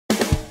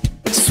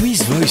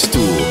Swiss Voice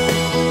Tour.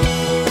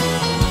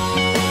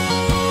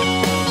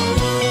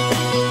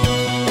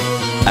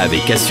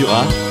 Avec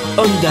Assura,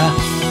 Honda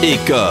et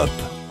Coop.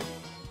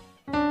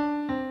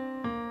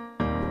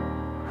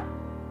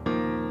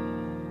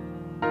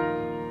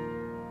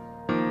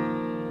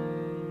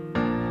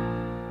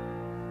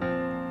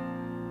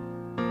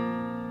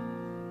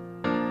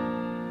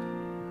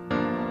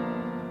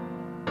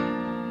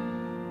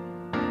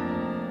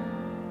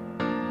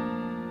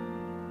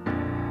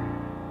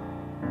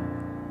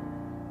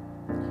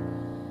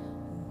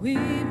 We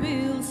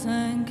built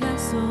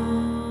sandcastles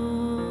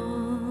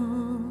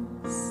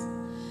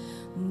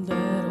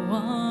that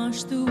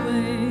washed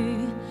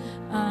away.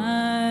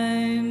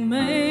 I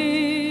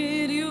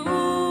made you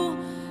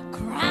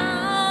cry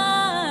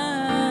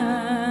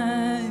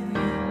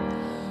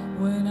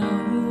when I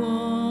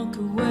walk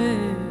away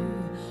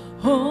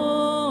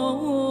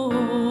home.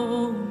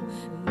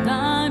 And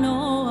I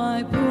know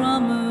I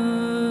promise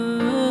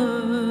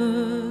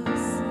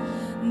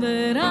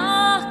that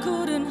I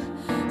couldn't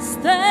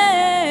stay.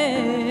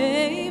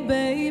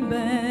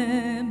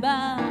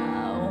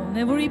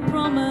 Every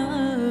promise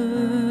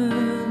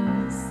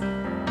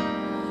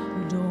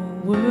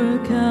don't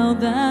work out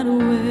that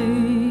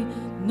way.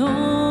 No,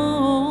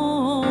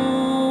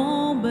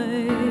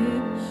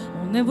 babe,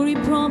 on every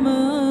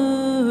promise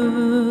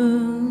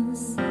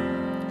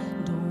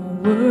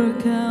don't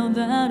work out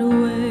that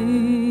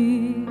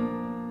way.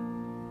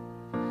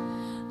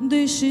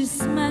 Dishes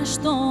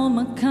smashed on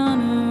my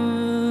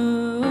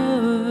counter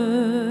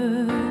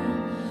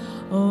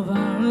of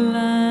our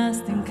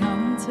last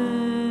encounter.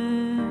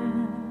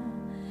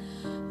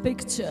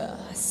 Picture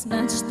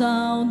snatched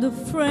out the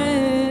frame.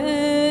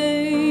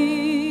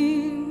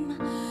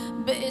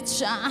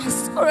 Bitch, I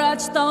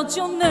scratched out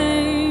your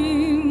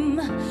name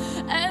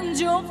and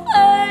your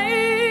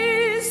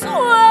face.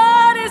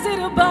 What is it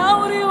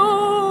about you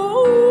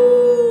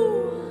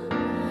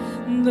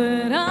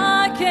that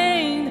I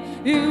can't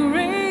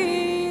erase,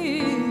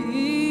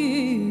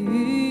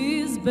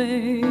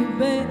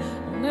 baby?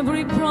 On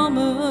every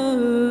promise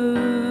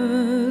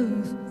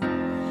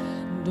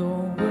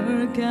don't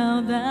work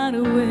out that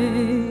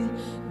way.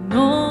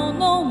 No,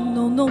 no,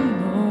 no, no, no.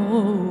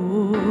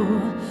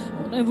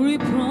 On every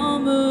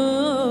promise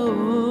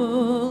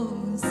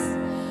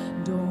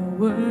don't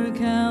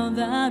work out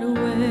that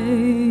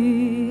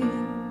way.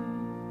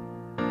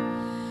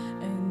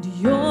 And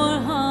your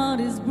heart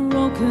is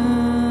broken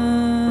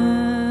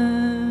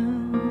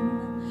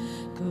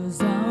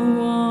 'cause I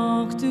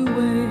walked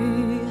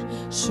away.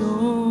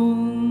 Show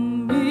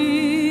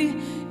me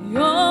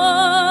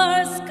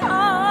your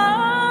scars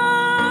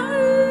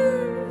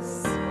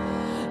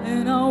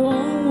and I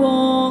won't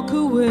walk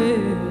away.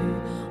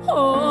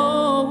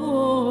 Oh,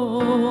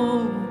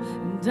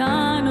 and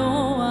I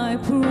know I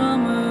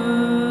promise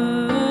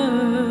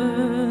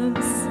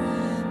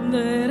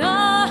that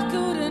I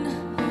couldn't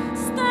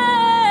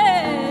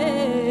stay,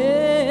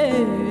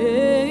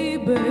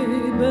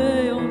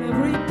 baby. On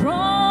every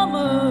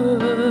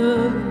promise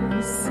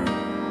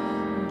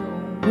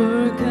don't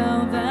work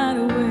out that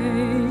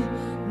way.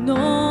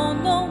 No,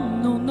 no,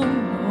 no, no, no.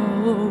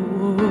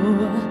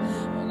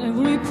 On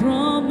every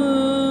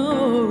promise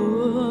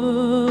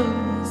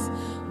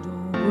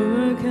don't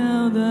work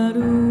out that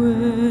way.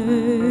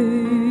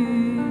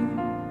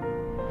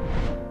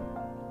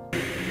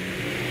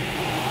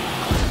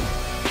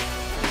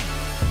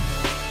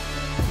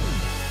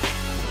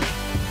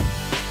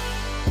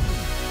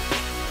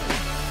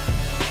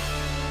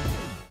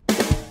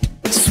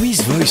 Swiss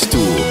Voice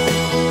Tour.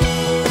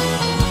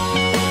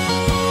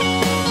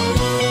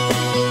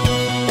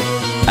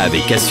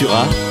 Avec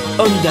Assura,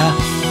 Honda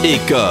et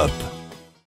Coop.